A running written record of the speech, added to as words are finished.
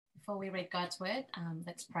Before we read God's word,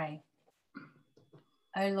 let's pray.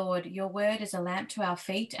 O Lord, your word is a lamp to our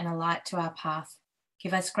feet and a light to our path.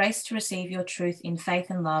 Give us grace to receive your truth in faith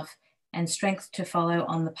and love, and strength to follow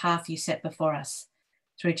on the path you set before us.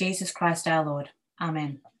 Through Jesus Christ our Lord.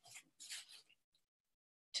 Amen.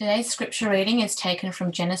 Today's scripture reading is taken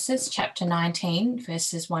from Genesis chapter 19,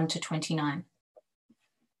 verses 1 to 29.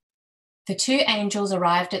 The two angels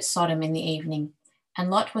arrived at Sodom in the evening, and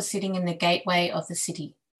Lot was sitting in the gateway of the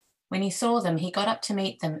city. When he saw them, he got up to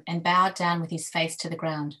meet them and bowed down with his face to the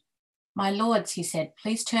ground. "My lords," he said,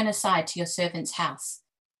 "please turn aside to your servant's house.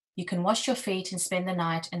 You can wash your feet and spend the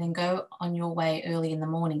night and then go on your way early in the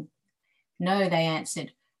morning." "No," they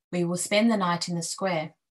answered, "we will spend the night in the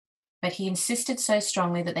square." But he insisted so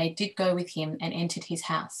strongly that they did go with him and entered his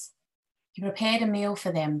house. He prepared a meal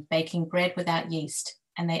for them, baking bread without yeast,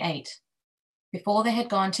 and they ate. Before they had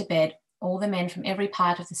gone to bed, all the men from every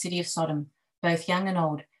part of the city of Sodom, both young and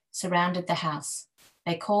old, surrounded the house.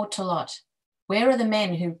 They called to Lot, "Where are the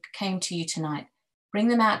men who came to you tonight? Bring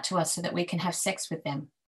them out to us so that we can have sex with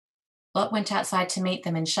them." Lot went outside to meet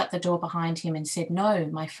them and shut the door behind him and said, "No,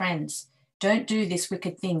 my friends, don't do this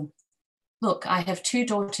wicked thing. Look, I have 2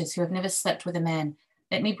 daughters who have never slept with a man.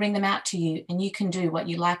 Let me bring them out to you, and you can do what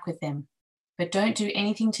you like with them. But don't do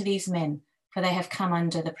anything to these men, for they have come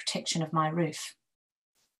under the protection of my roof."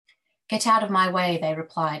 "Get out of my way," they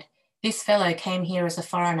replied. "This fellow came here as a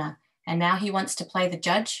foreigner, and now he wants to play the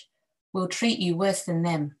judge. We'll treat you worse than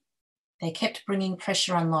them." They kept bringing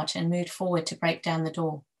pressure on Lot and moved forward to break down the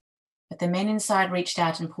door. But the men inside reached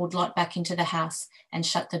out and pulled Lot back into the house and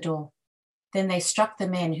shut the door. Then they struck the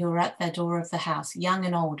men who were at the door of the house, young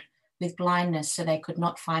and old, with blindness so they could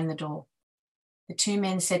not find the door. The 2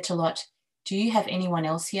 men said to Lot, "Do you have anyone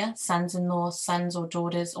else here, sons-in-law, sons or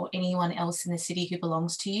daughters, or anyone else in the city who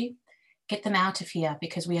belongs to you? Get them out of here,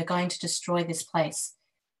 because we are going to destroy this place.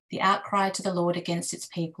 The outcry to the Lord against its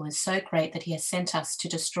people is so great that he has sent us to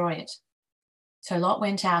destroy it." So Lot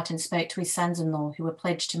went out and spoke to his sons-in-law who were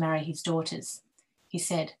pledged to marry his daughters. He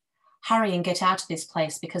said, "Hurry and get out of this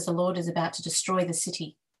place, because the Lord is about to destroy the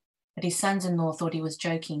city." But his sons-in-law thought he was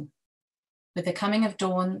joking. With the coming of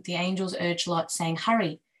dawn, the angels urged Lot, saying,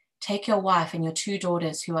 "Hurry, take your wife and your 2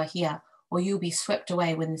 daughters who are here, or you will be swept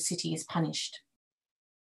away when the city is punished."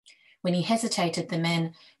 When he hesitated, the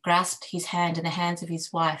men grasped his hand and the hands of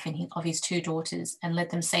his wife and of his 2 daughters and led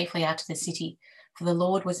them safely out of the city, for the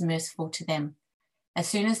Lord was merciful to them. As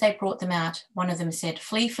soon as they brought them out, one of them said,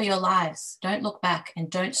 "Flee for your lives. Don't look back and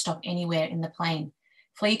don't stop anywhere in the plain.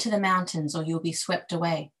 Flee to the mountains or you'll be swept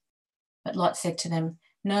away." But Lot said to them,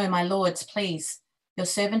 "No, my lords, please. Your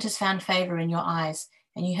servant has found favor in your eyes,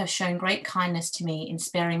 and you have shown great kindness to me in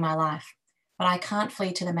sparing my life. But I can't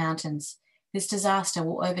flee to the mountains. This disaster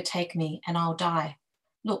will overtake me and I'll die.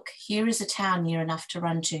 Look, here is a town near enough to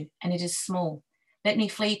run to, and it is small. Let me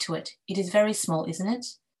flee to it. It is very small, isn't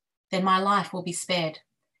it? Then my life will be spared."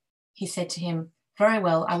 He said to him, "Very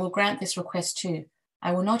well, I will grant this request too.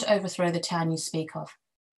 I will not overthrow the town you speak of,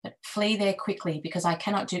 but flee there quickly, because I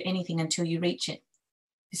cannot do anything until you reach it."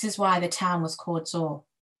 This is why the town was called Zoar.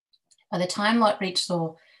 By the time Lot reached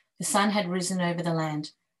Zoar, the sun had risen over the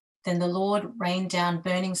land. Then the Lord rained down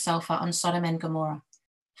burning sulphur on Sodom and Gomorrah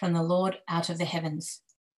from the Lord out of the heavens.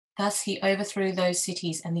 Thus he overthrew those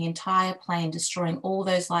cities and the entire plain, destroying all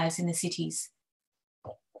those lives in the cities,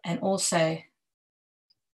 and also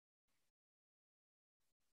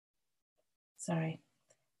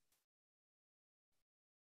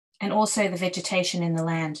the vegetation in the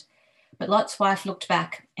land. But Lot's wife looked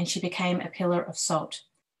back, and she became a pillar of salt.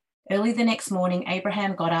 Early the next morning,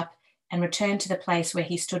 Abraham got up and returned to the place where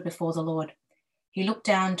he stood before the Lord. He looked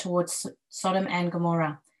down towards Sodom and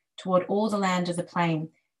Gomorrah, toward all the land of the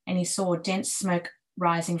plain, and he saw dense smoke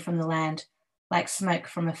rising from the land, like smoke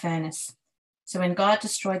from a furnace. So when God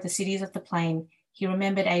destroyed the cities of the plain, he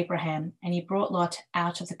remembered Abraham, and he brought Lot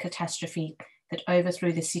out of the catastrophe that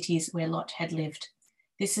overthrew the cities where Lot had lived.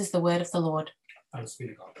 This is the word of the Lord. Thanks be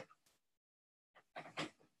to God.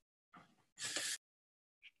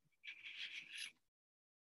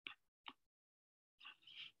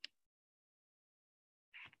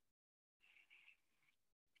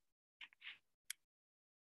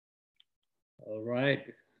 All right.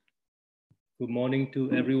 Good morning to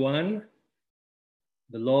everyone.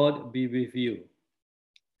 The Lord be with you.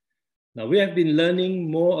 Now, we have been learning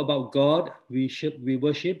more about God we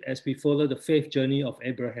worship as we follow the faith journey of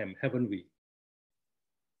Abraham, haven't we?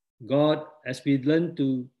 God, as we learn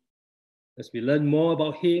more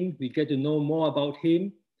about him, we get to know more about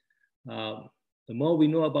him. The more we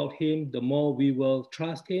know about him, the more we will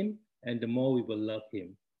trust him and the more we will love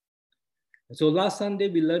him. And so last Sunday,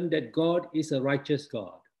 we learned that God is a righteous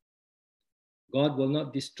God. God will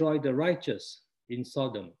not destroy the righteous in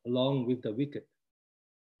Sodom along with the wicked.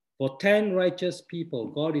 For 10 righteous people,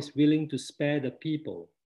 God is willing to spare the people.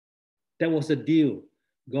 That was a deal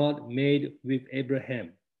God made with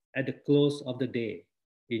Abraham at the close of the day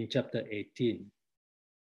in chapter 18.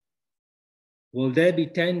 Will there be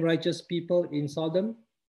 10 righteous people in Sodom?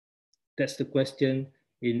 That's the question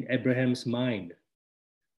in Abraham's mind.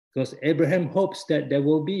 Because Abraham hopes that there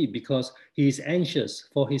will be, because he is anxious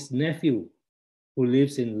for his nephew who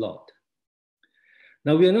lives in Lot.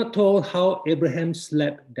 Now, we are not told how Abraham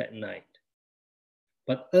slept that night,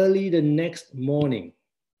 but early the next morning,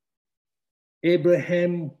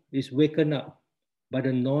 Abraham is waken up by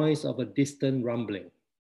the noise of a distant rumbling.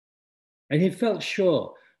 And he felt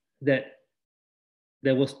sure that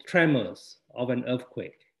there was tremors of an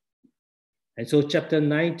earthquake. And so chapter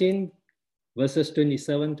 19, verses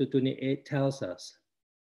 27 to 28 tells us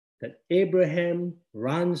that Abraham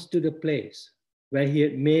runs to the place where he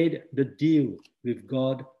had made the deal with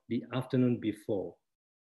God the afternoon before.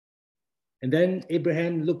 And then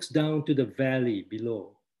Abraham looks down to the valley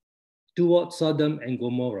below, toward Sodom and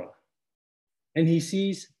Gomorrah, and he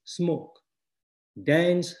sees smoke,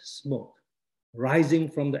 dense smoke, rising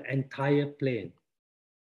from the entire plain.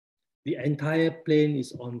 The entire plain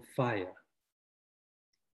is on fire.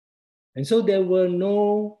 And so there were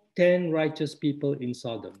no 10 righteous people in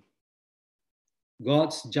Sodom.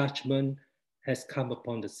 God's judgment has come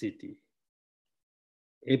upon the city.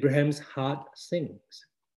 Abraham's heart sinks.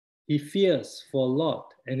 He fears for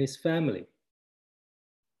Lot and his family.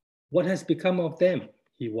 What has become of them?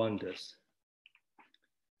 He wonders.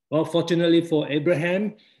 Well, fortunately for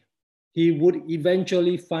Abraham, he would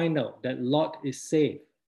eventually find out that Lot is safe.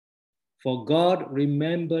 For God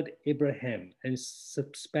remembered Abraham and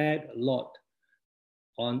spared Lot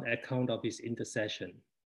on account of his intercession.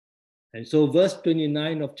 And so verse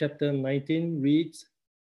 29 of chapter 19 reads,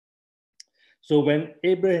 so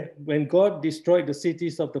when God destroyed the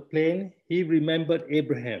cities of the plain, he remembered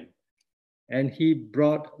Abraham, and he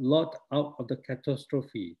brought Lot out of the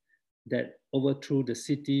catastrophe that overthrew the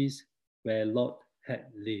cities where Lot had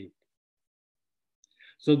lived.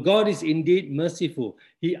 So God is indeed merciful.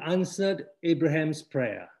 He answered Abraham's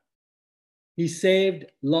prayer. He saved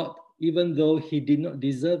Lot even though he did not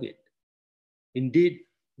deserve it. Indeed,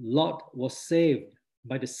 Lot was saved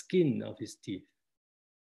by the skin of his teeth.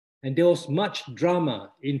 And there was much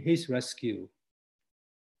drama in his rescue.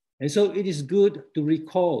 And so it is good to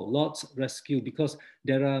recall Lot's rescue because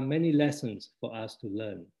there are many lessons for us to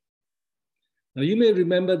learn. Now, you may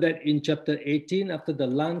remember that in chapter 18, after the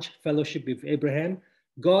lunch fellowship with Abraham,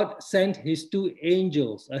 God sent his 2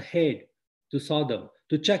 angels ahead to Sodom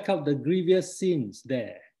to check out the grievous sins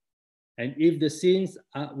there. And if the sins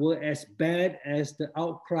were as bad as the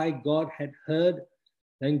outcry God had heard,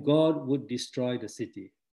 then God would destroy the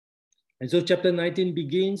city. And so chapter 19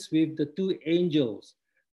 begins with the 2 angels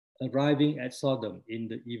arriving at Sodom in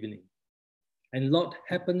the evening. And Lot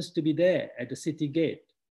happens to be there at the city gate.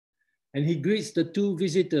 And he greets the 2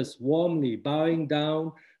 visitors warmly, bowing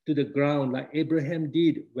down to the ground like Abraham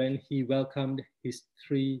did when he welcomed his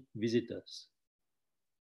 3 visitors.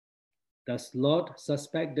 Does Lot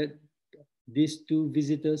suspect that these 2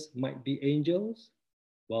 visitors might be angels?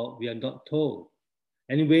 Well, we are not told.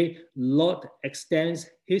 Anyway, Lot extends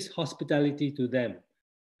his hospitality to them,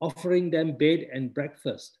 offering them bed and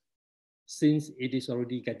breakfast, since it is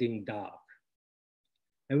already getting dark.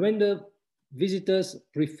 And when the visitors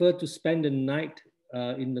prefer to spend the night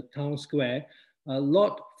in the town square,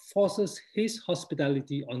 Lot forces his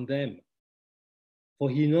hospitality on them, for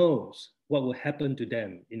he knows what will happen to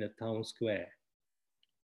them in the town square.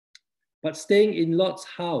 But staying in Lot's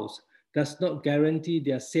house does not guarantee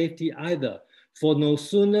their safety either, for no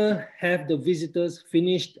sooner have the visitors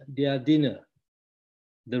finished their dinner,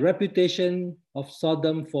 the reputation of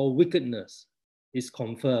Sodom for wickedness is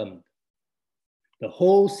confirmed. The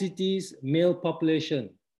whole city's male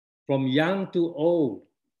population, from young to old,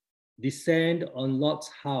 descend on Lot's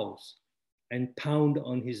house and pound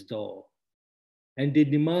on his door, and they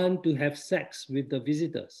demand to have sex with the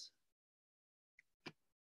visitors.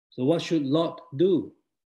 So what should Lot do?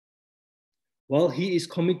 Well, he is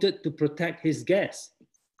committed to protect his guests,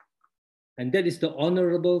 and that is the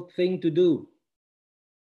honorable thing to do.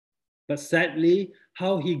 But sadly,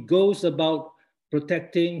 how he goes about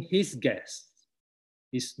protecting his guests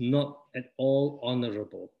is not at all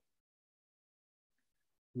honorable.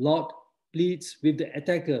 Lot pleads with the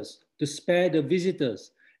attackers to spare the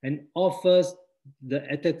visitors and offers the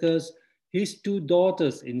attackers his 2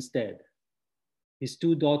 daughters instead, his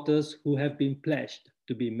 2 daughters who have been pledged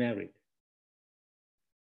to be married.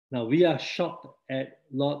 Now, we are shocked at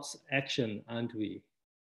Lot's action, aren't we?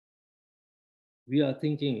 We are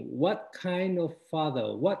thinking, what kind of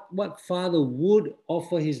father, what father would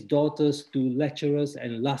offer his daughters to lecherous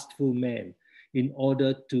and lustful men in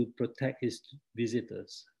order to protect his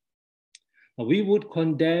visitors? Now, we would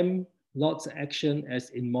condemn Lot's action as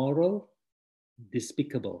immoral,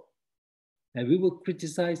 despicable, and we would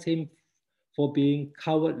criticize him for being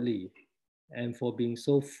cowardly and for being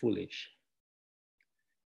so foolish.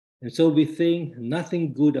 And so we think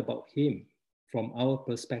nothing good about him from our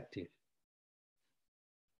perspective.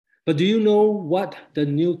 But do you know what the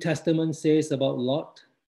New Testament says about Lot?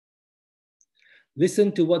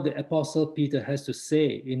 Listen to what the Apostle Peter has to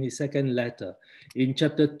say in his second letter. In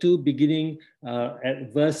chapter 2, beginning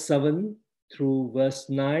at verse 7 through verse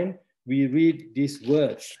 9, we read these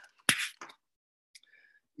words.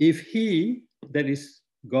 If he, that is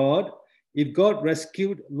God, if God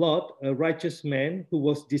rescued Lot, a righteous man who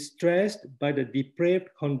was distressed by the depraved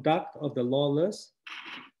conduct of the lawless,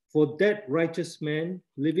 for that righteous man,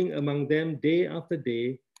 living among them day after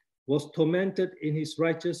day, was tormented in his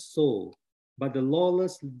righteous soul by the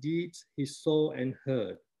lawless deeds he saw and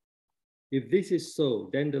heard. If this is so,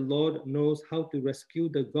 then the Lord knows how to rescue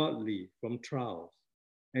the godly from trials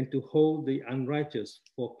and to hold the unrighteous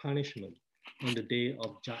for punishment on the day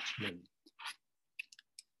of judgment.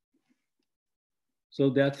 So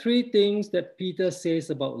there are three things that Peter says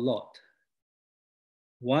about Lot.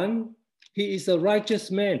 One, he is a righteous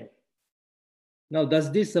man. Now, does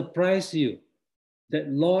this surprise you that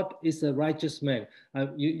Lot is a righteous man?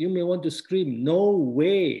 You may want to scream, no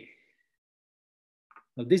way.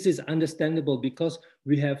 Now, this is understandable because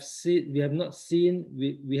we have not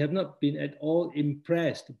been at all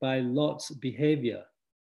impressed by Lot's behavior.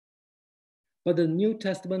 But the New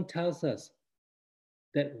Testament tells us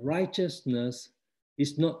that righteousness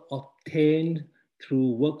is not obtained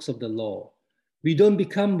through works of the law. We don't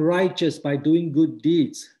become righteous by doing good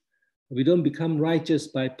deeds. We don't become righteous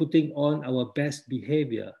by putting on our best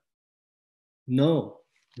behavior. No,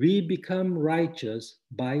 we become righteous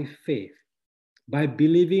by faith, by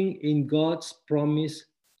believing in God's promise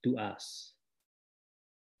to us.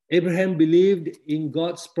 Abraham believed in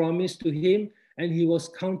God's promise to him and he was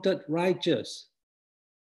counted righteous.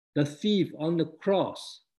 The thief on the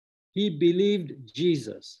cross, he believed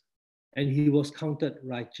Jesus and he was counted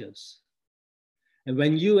righteous. And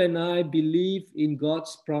when you and I believe in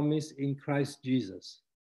God's promise in Christ Jesus,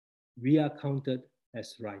 we are counted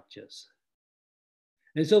as righteous.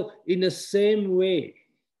 And so in the same way,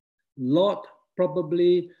 Lot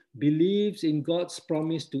probably believes in God's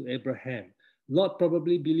promise to Abraham. Lot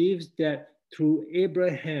probably believes that through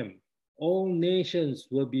Abraham, all nations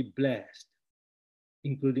will be blessed,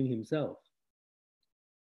 including himself.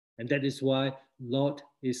 And that is why Lot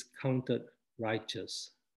is counted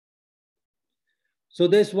righteous. So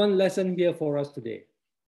there's one lesson here for us today.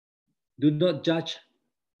 Do not judge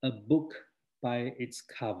a book by its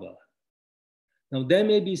cover. Now, there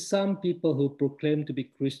may be some people who proclaim to be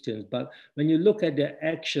Christians, but when you look at their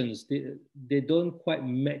actions, they don't quite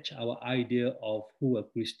match our idea of who a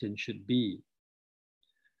Christian should be.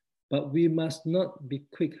 But we must not be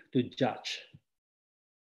quick to judge.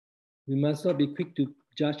 We must not be quick to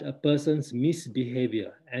judge a person's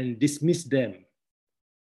misbehavior and dismiss them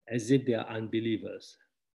as if they are unbelievers.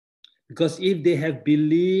 Because if they have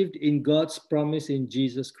believed in God's promise in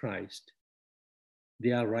Jesus Christ,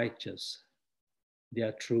 they are righteous. They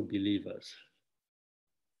are true believers.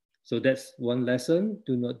 So that's one lesson.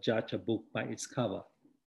 Do not judge a book by its cover.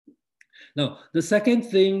 Now, the second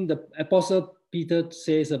thing the Apostle Peter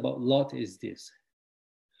says about Lot is this.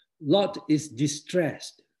 Lot is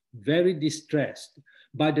distressed, very distressed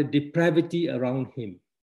by the depravity around him.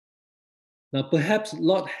 Now, perhaps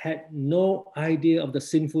Lot had no idea of the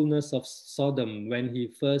sinfulness of Sodom when he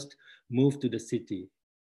first moved to the city.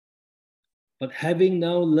 But having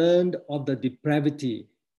now learned of the depravity,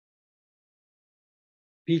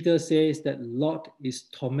 Peter says that Lot is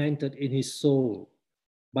tormented in his soul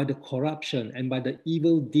by the corruption and by the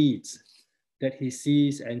evil deeds that he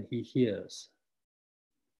sees and he hears.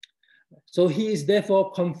 So he is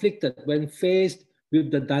therefore conflicted when faced with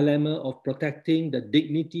the dilemma of protecting the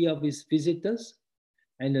dignity of his visitors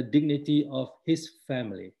and the dignity of his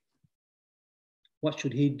family. What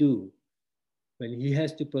should he do when he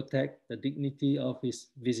has to protect the dignity of his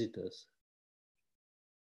visitors?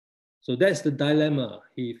 So that's the dilemma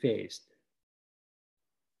he faced.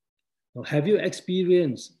 Now, have you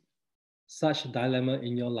experienced such dilemma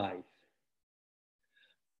in your life?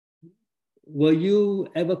 Were you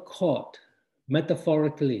ever caught,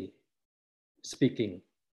 metaphorically speaking,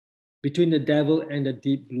 between the devil and the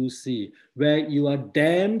deep blue sea, where you are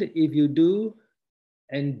damned if you do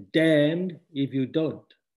and damned if you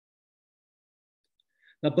don't.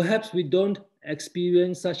 Now, perhaps we don't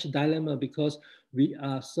experience such a dilemma because we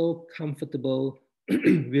are so comfortable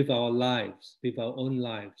with our lives, with our own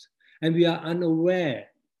lives, and we are unaware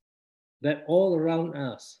that all around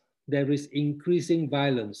us there is increasing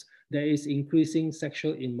violence, there is increasing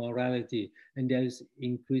sexual immorality, and there is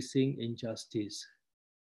increasing injustice.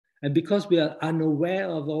 And because we are unaware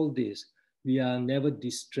of all this, we are never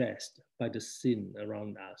distressed by the sin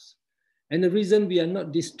around us. And the reason we are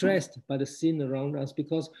not distressed by the sin around us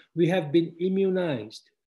because we have been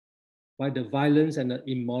immunized by the violence and the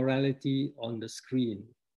immorality on the screen.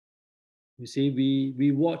 You see,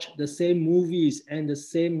 we watch the same movies and the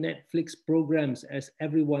same Netflix programs as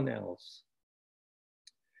everyone else.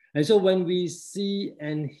 And so when we see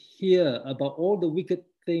and hear about all the wicked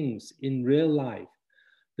things in real life,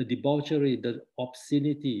 the debauchery, the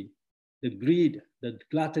obscenity, the greed, the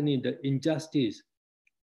gluttony, the injustice,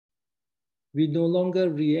 we no longer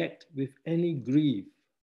react with any grief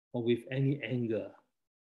or with any anger.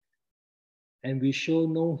 And we show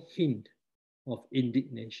no hint of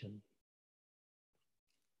indignation.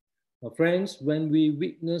 Now, friends, when we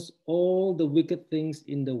witness all the wicked things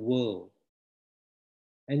in the world,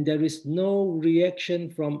 and there is no reaction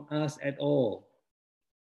from us at all,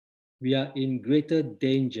 we are in greater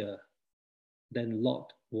danger than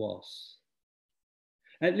Lot was.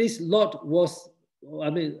 At least Lot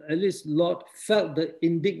felt the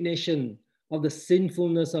indignation of the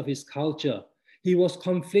sinfulness of his culture. He was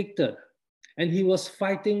conflicted and he was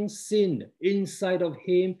fighting sin inside of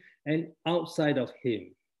him and outside of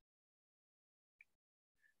him.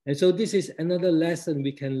 And so this is another lesson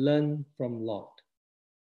we can learn from Lot.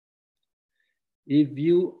 If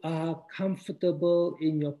you are comfortable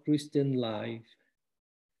in your Christian life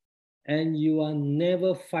and you are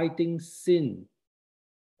never fighting sin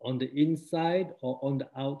on the inside or on the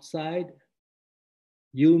outside,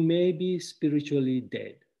 you may be spiritually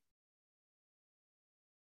dead.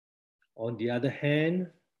 On the other hand,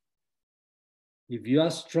 if you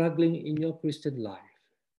are struggling in your Christian life,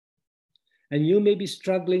 and you may be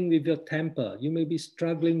struggling with your temper, you may be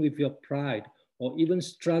struggling with your pride, or even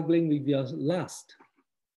struggling with your lust.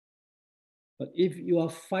 But if you are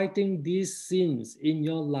fighting these sins in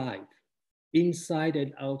your life, inside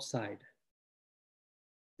and outside,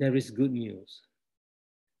 there is good news.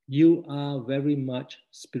 You are very much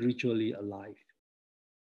spiritually alive.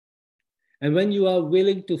 And when you are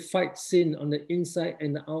willing to fight sin on the inside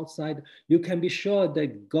and the outside, you can be sure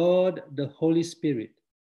that God, the Holy Spirit,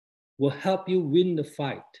 will help you win the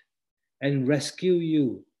fight and rescue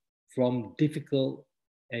you from difficult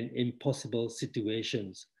and impossible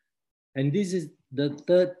situations. And this is the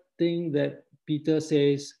third thing that Peter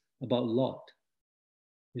says about Lot.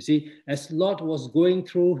 You see, as Lot was going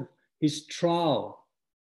through his trial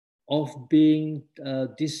of being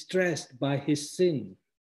distressed by his sin,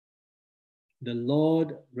 the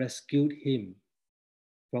Lord rescued him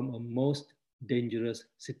from a most dangerous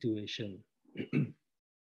situation.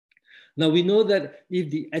 Now we know that if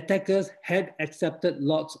the attackers had accepted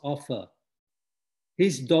Lot's offer,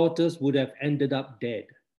 his daughters would have ended up dead.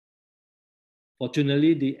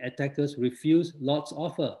 Fortunately, the attackers refused Lot's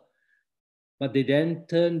offer, but they then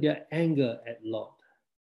turned their anger at Lot.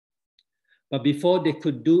 But before they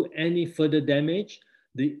could do any further damage,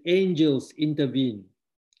 the angels intervened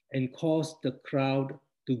and caused the crowd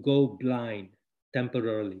to go blind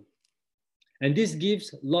temporarily. And this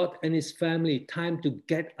gives Lot and his family time to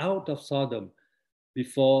get out of Sodom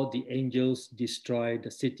before the angels destroy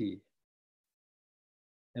the city.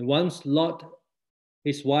 And once Lot,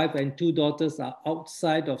 his wife and 2 daughters are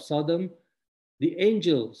outside of Sodom, the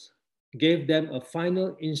angels gave them a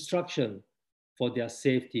final instruction for their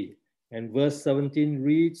safety. And verse 17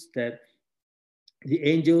 reads that the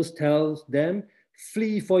angels tell them,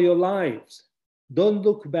 "Flee for your lives, don't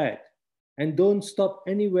look back, and don't stop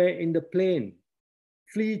anywhere in the plain.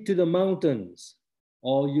 Flee to the mountains,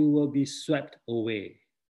 or you will be swept away."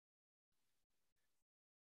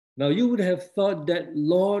 Now you would have thought that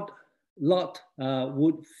Lot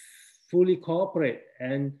would fully cooperate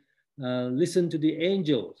and listen to the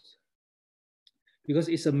angels because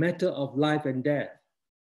it's a matter of life and death.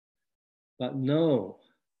 But no,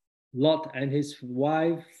 Lot and his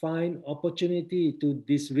wife find opportunity to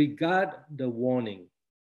disregard the warning.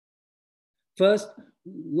 First,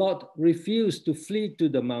 Lot refused to flee to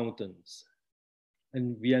the mountains.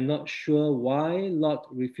 And we are not sure why Lot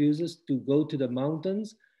refuses to go to the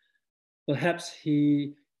mountains. Perhaps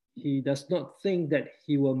he does not think that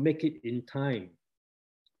he will make it in time.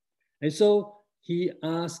 And so he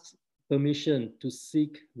asks permission to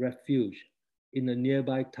seek refuge in a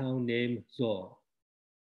nearby town named Zor.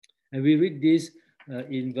 And we read this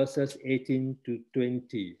in verses 18 to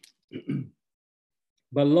 20.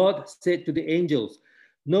 But Lot said to the angels,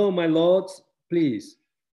 "No, my lords, please.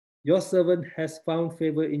 Your servant has found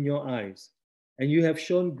favor in your eyes, and you have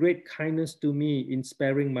shown great kindness to me in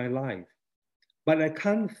sparing my life. But I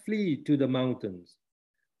can't flee to the mountains.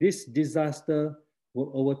 This disaster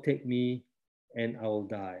will overtake me, and I will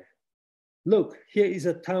die. Look, here is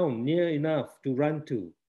a town near enough to run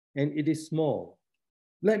to, and it is small.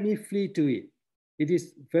 Let me flee to it. It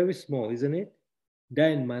is very small, isn't it?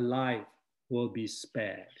 Then my life will be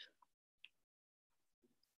spared."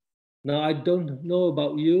 Now, I don't know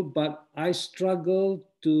about you, but I struggle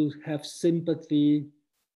to have sympathy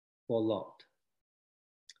for Lot.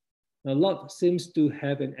 Now, Lot seems to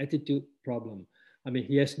have an attitude problem. I mean,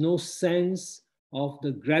 he has no sense of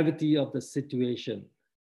the gravity of the situation.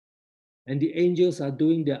 And the angels are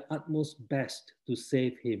doing their utmost best to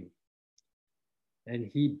save him. And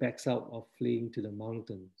he backs out of fleeing to the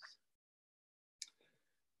mountains.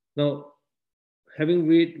 Now, having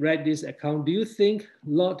read this account, do you think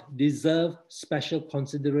Lot deserved special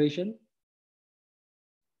consideration?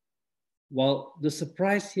 Well, the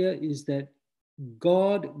surprise here is that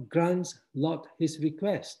God grants Lot his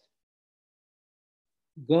request.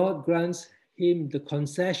 God grants him the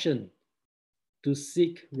concession to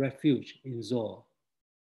seek refuge in Zor.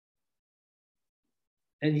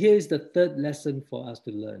 And here is the third lesson for us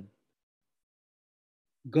to learn.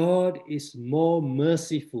 God is more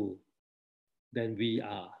merciful than we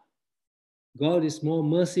are. God is more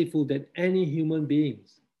merciful than any human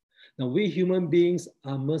beings. Now, we human beings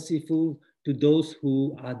are merciful to those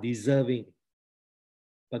who are deserving.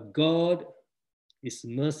 But God is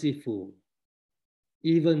merciful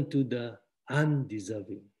even to the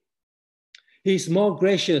undeserving. He is more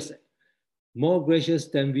gracious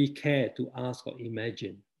than we care to ask or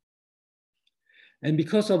imagine. And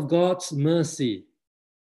because of God's mercy,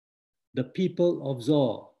 the people of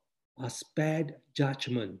Zor are spared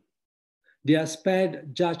judgment. They are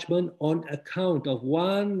spared judgment on account of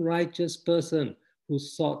one righteous person who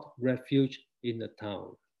sought refuge in the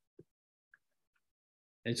town.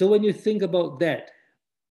 And so when you think about that,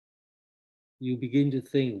 you begin to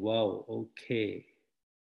think, wow, okay,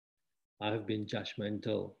 I've been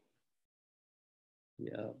judgmental.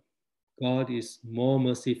 Yeah, God is more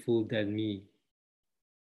merciful than me.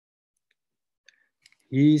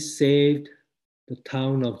 He saved the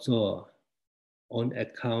town of Zor on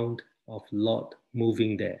account of Lot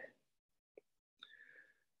moving there.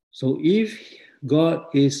 So if God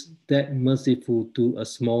is that merciful to a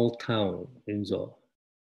small town in Zor,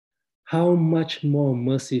 how much more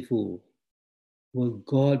merciful will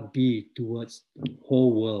God be towards the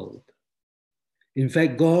whole world? In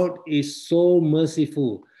fact, God is so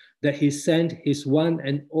merciful that he sent his one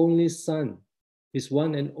and only Son, his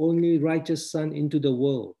one and only righteous Son into the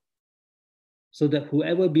world, so that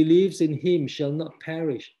whoever believes in him shall not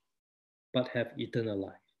perish, but have eternal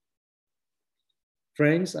life.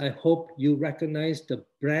 Friends, I hope you recognize the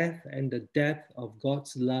breadth and the depth of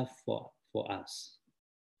God's love for us.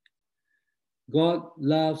 God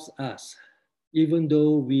loves us even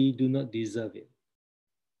though we do not deserve it.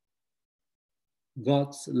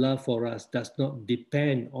 God's love for us does not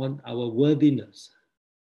depend on our worthiness.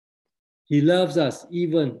 He loves us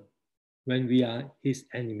even when we are his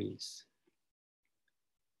enemies.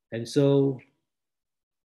 And so,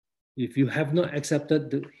 if you have not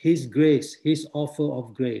accepted his grace, his offer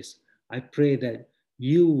of grace, I pray that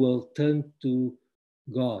you will turn to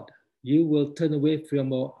God. You will turn away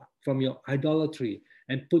from your idolatry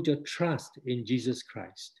and put your trust in Jesus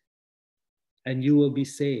Christ. And you will be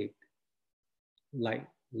saved like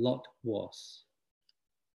Lot was.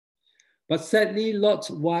 But sadly, Lot's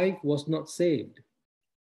wife was not saved.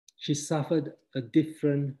 She suffered a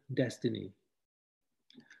different destiny.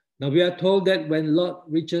 Now we are told that when Lot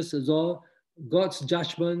reaches Zor, God's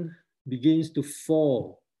judgment begins to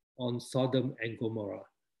fall on Sodom and Gomorrah.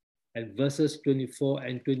 And verses 24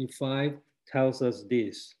 and 25 tells us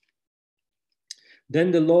this.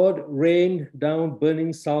 Then the Lord rained down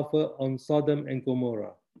burning sulphur on Sodom and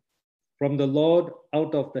Gomorrah from the Lord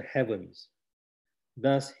out of the heavens.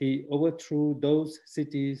 Thus he overthrew those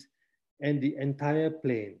cities and the entire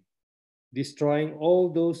plain, destroying all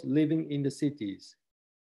those living in the cities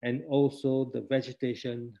and also the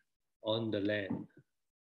vegetation on the land.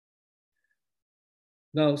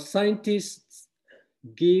 Now, scientists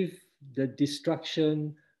give the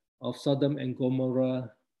destruction of Sodom and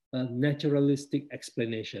Gomorrah a naturalistic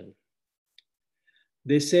explanation.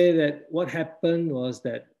 They say that what happened was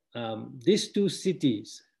that these two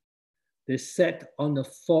cities they sat on the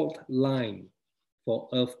fault line for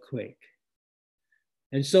earthquake.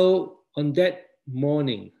 And so on that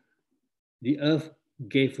morning, the earth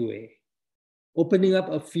gave way, opening up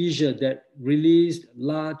a fissure that released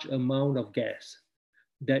large amount of gas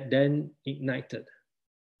that then ignited.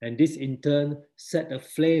 And this in turn set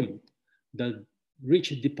aflame the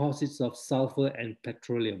rich deposits of sulfur and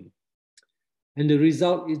petroleum. And the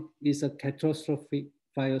result is a catastrophic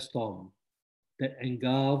firestorm that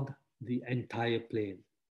engulfed the entire plain.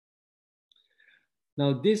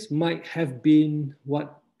 Now, this might have been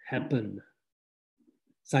what happened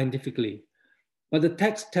scientifically, but the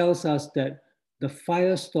text tells us that the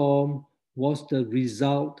firestorm was the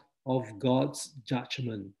result of God's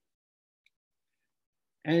judgment.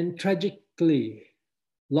 And tragically,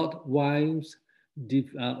 Lot's wife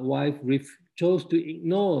chose to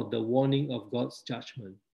ignore the warning of God's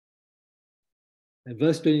judgment. And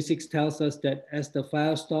verse 26 tells us that as the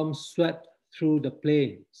firestorm swept through the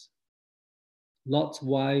plains, Lot's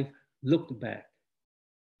wife looked back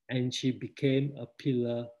and she became a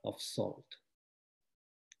pillar of salt.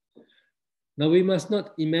 Now we must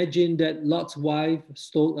not imagine that Lot's wife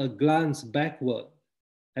stole a glance backward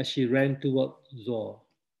as she ran toward Zoar.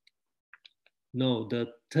 No,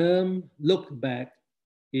 the term look back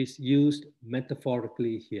is used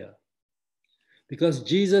metaphorically here, because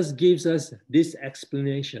Jesus gives us this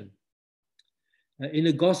explanation. In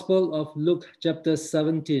the Gospel of Luke chapter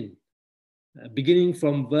 17, beginning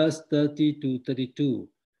from verse 30 to 32,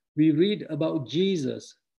 we read about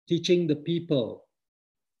Jesus teaching the people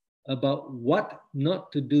about what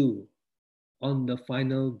not to do on the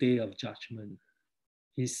final day of judgment.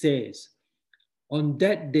 He says, on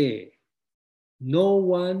that day, no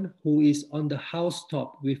one who is on the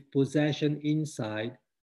housetop with possession inside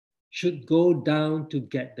should go down to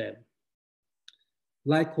get them.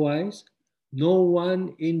 Likewise, no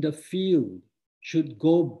one in the field should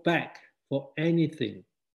go back for anything.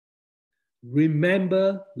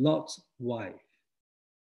 Remember Lot's wife.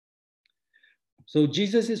 So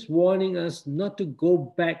Jesus is warning us not to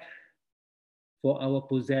go back for our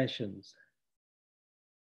possessions.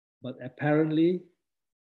 But apparently,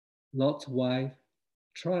 Lot's wife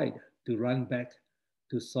tried to run back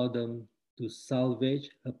to Sodom to salvage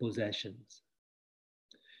her possessions.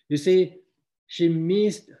 You see, she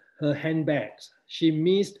missed her handbags, she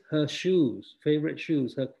missed her shoes,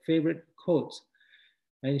 her favorite coats,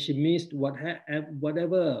 and she missed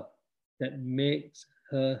whatever that makes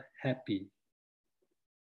her happy.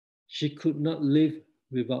 She could not live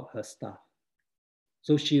without her stuff.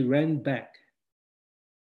 So she ran back,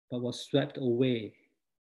 but was swept away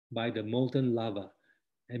by the molten lava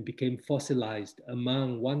and became fossilized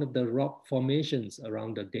among one of the rock formations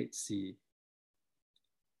around the Dead Sea.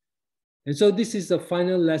 And so this is the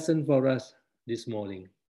final lesson for us this morning.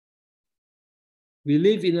 We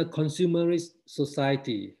live in a consumerist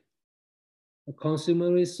society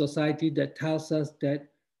that tells us that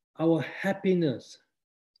our happiness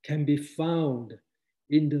can be found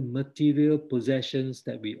in the material possessions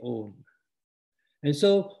that we own. And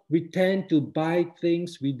so we tend to buy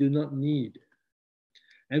things we do not need.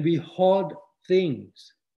 And we hoard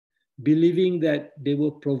things, believing that they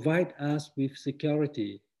will provide us with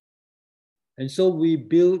security. And so we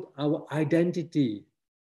build our identity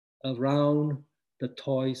around the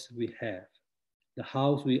toys we have, the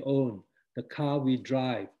house we own, the car we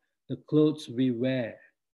drive, the clothes we wear.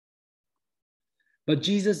 But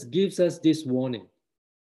Jesus gives us this warning.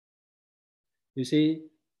 You see,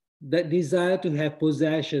 that desire to have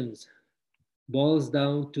possessions boils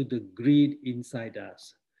down to the greed inside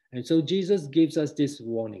us. And so Jesus gives us this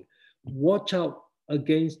warning. Watch out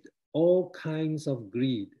against all kinds of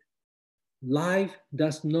greed. Life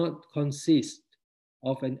does not consist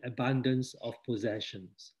of an abundance of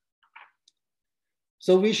possessions.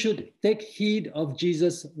 So we should take heed of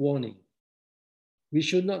Jesus' warning. We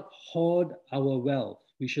should not hoard our wealth.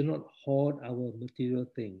 We should not hoard our material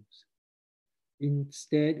things.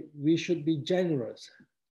 Instead, we should be generous.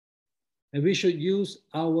 And we should use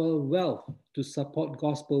our wealth to support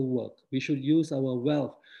gospel work. We should use our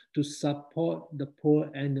wealth to support the poor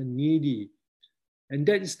and the needy. And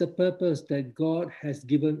that is the purpose that God has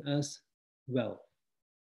given us wealth,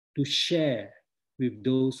 to share with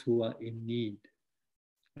those who are in need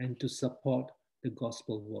and to support the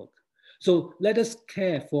gospel work. So let us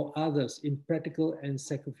care for others in practical and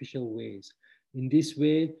sacrificial ways. In this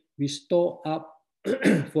way, we store up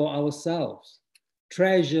for ourselves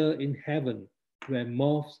treasure in heaven, where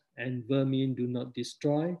moths and vermin do not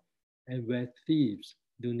destroy and where thieves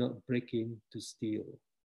do not break in to steal.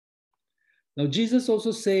 Now, Jesus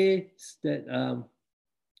also says that,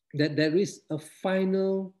 that there is a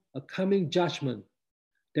final a coming judgment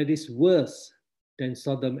that is worse than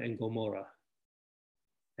Sodom and Gomorrah.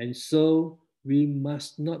 And so we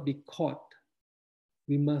must not be caught.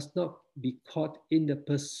 We must not be caught in the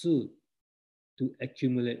pursuit to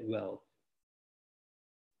accumulate wealth.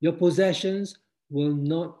 Your possessions will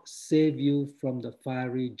not save you from the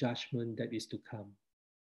fiery judgment that is to come.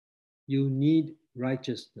 You need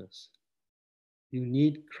righteousness. You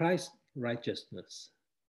need Christ's righteousness.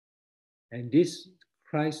 And this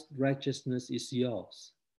Christ's righteousness is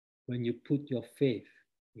yours when you put your faith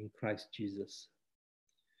in Christ Jesus.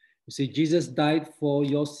 You see, Jesus died for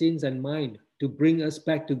your sins and mine to bring us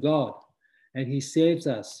back to God, and he saves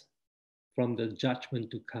us from the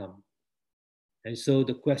judgment to come. And so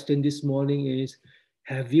the question this morning is,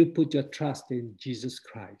 have you put your trust in Jesus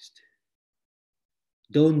Christ?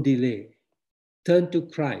 Don't delay. Turn to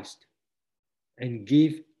Christ and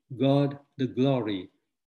give God the glory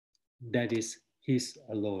that is his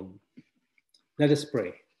alone. Let us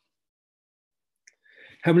pray.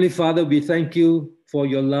 Heavenly Father, we thank you for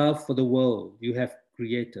your love for the world you have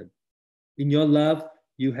created. In your love,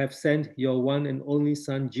 you have sent your one and only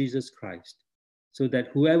Son, Jesus Christ, so that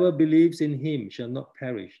whoever believes in him shall not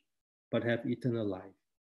perish, but have eternal life.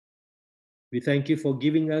 We thank you for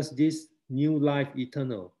giving us this new life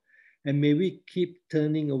eternal, and may we keep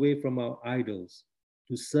turning away from our idols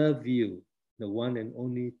to serve you, the one and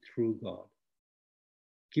only true God.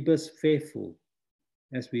 Keep us faithful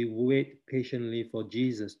as we wait patiently for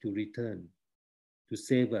Jesus to return to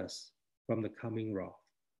save us from the coming wrath.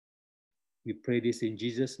 We pray this in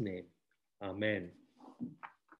Jesus' name. Amen.